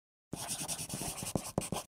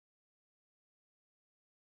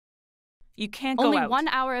You can't go Only out. 1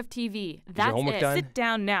 hour of TV. Is That's your homework it. done? Sit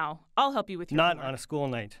down now. I'll help you with your Not homework. on a school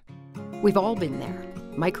night. We've all been there,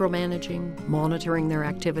 micromanaging, monitoring their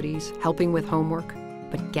activities, helping with homework.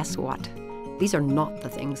 But guess what? These are not the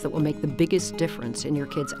things that will make the biggest difference in your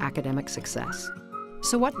kids' academic success.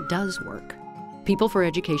 So what does work? People for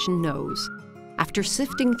Education knows. After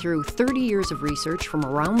sifting through 30 years of research from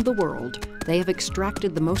around the world, they have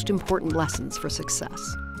extracted the most important lessons for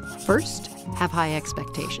success. First, have high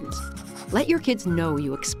expectations. Let your kids know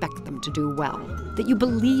you expect them to do well, that you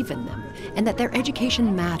believe in them, and that their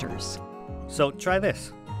education matters. So try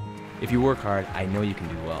this. If you work hard, I know you can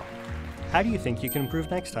do well. How do you think you can improve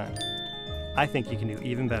next time? I think you can do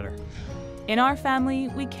even better. In our family,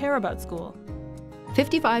 we care about school.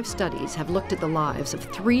 55 studies have looked at the lives of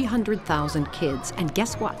 300,000 kids, and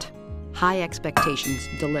guess what? High expectations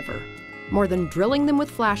deliver. More than drilling them with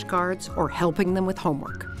flashcards or helping them with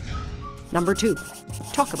homework. Number 2,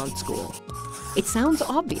 talk about school. It sounds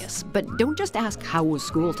obvious, but don't just ask, how was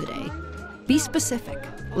school today? Be specific.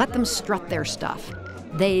 Let them strut their stuff.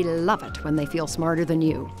 They love it when they feel smarter than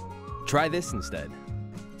you. Try this instead.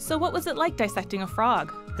 So what was it like dissecting a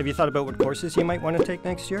frog? Have you thought about what courses you might want to take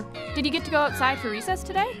next year? Did you get to go outside for recess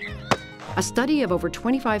today? A study of over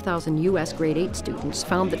 25,000 U.S. grade 8 students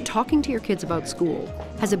found that talking to your kids about school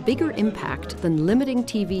has a bigger impact than limiting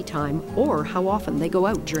TV time or how often they go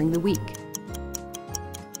out during the week.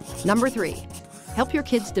 Number 3, help your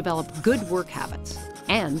kids develop good work habits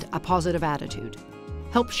and a positive attitude.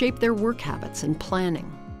 Help shape their work habits and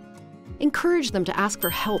planning. Encourage them to ask for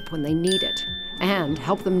help when they need it, and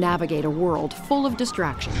help them navigate a world full of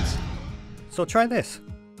distractions. So try this.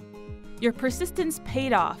 Your persistence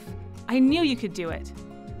paid off. I knew you could do it.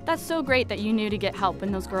 That's so great that you knew to get help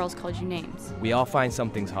when those girls called you names. We all find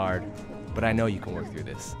some things hard, but I know you can work through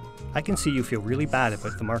this. I can see you feel really bad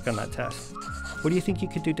about the mark on that test. What do you think you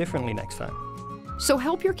could do differently next time? So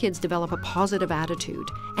help your kids develop a positive attitude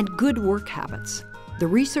and good work habits. The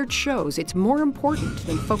research shows it's more important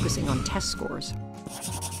than focusing on test scores.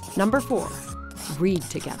 Number 4, read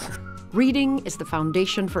together. Reading is the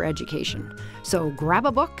foundation for education. So grab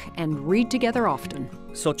a book and read together often.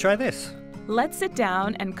 So try this. Let's sit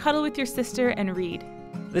down and cuddle with your sister and read.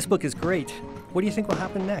 This book is great. What do you think will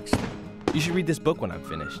happen next? You should read this book when I'm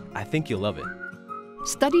finished. I think you'll love it.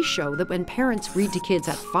 Studies show that when parents read to kids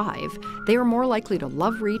at 5, they are more likely to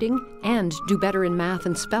love reading and do better in math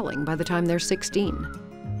and spelling by the time they're 16.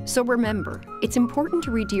 So remember, it's important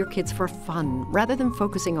to read to your kids for fun rather than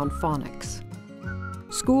focusing on phonics.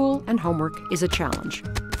 School and homework is a challenge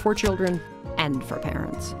for children and for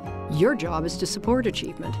parents. Your job is to support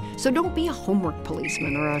achievement, so don't be a homework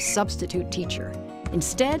policeman or a substitute teacher.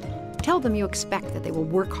 Instead, tell them you expect that they will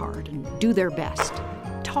work hard and do their best.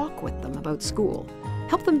 Talk with them about school.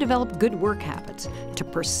 Help them develop good work habits, to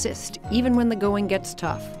persist even when the going gets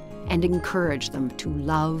tough, and encourage them to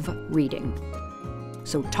love reading.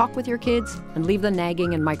 So talk with your kids and leave the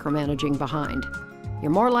nagging and micromanaging behind.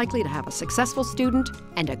 You're more likely to have a successful student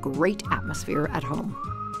and a great atmosphere at home.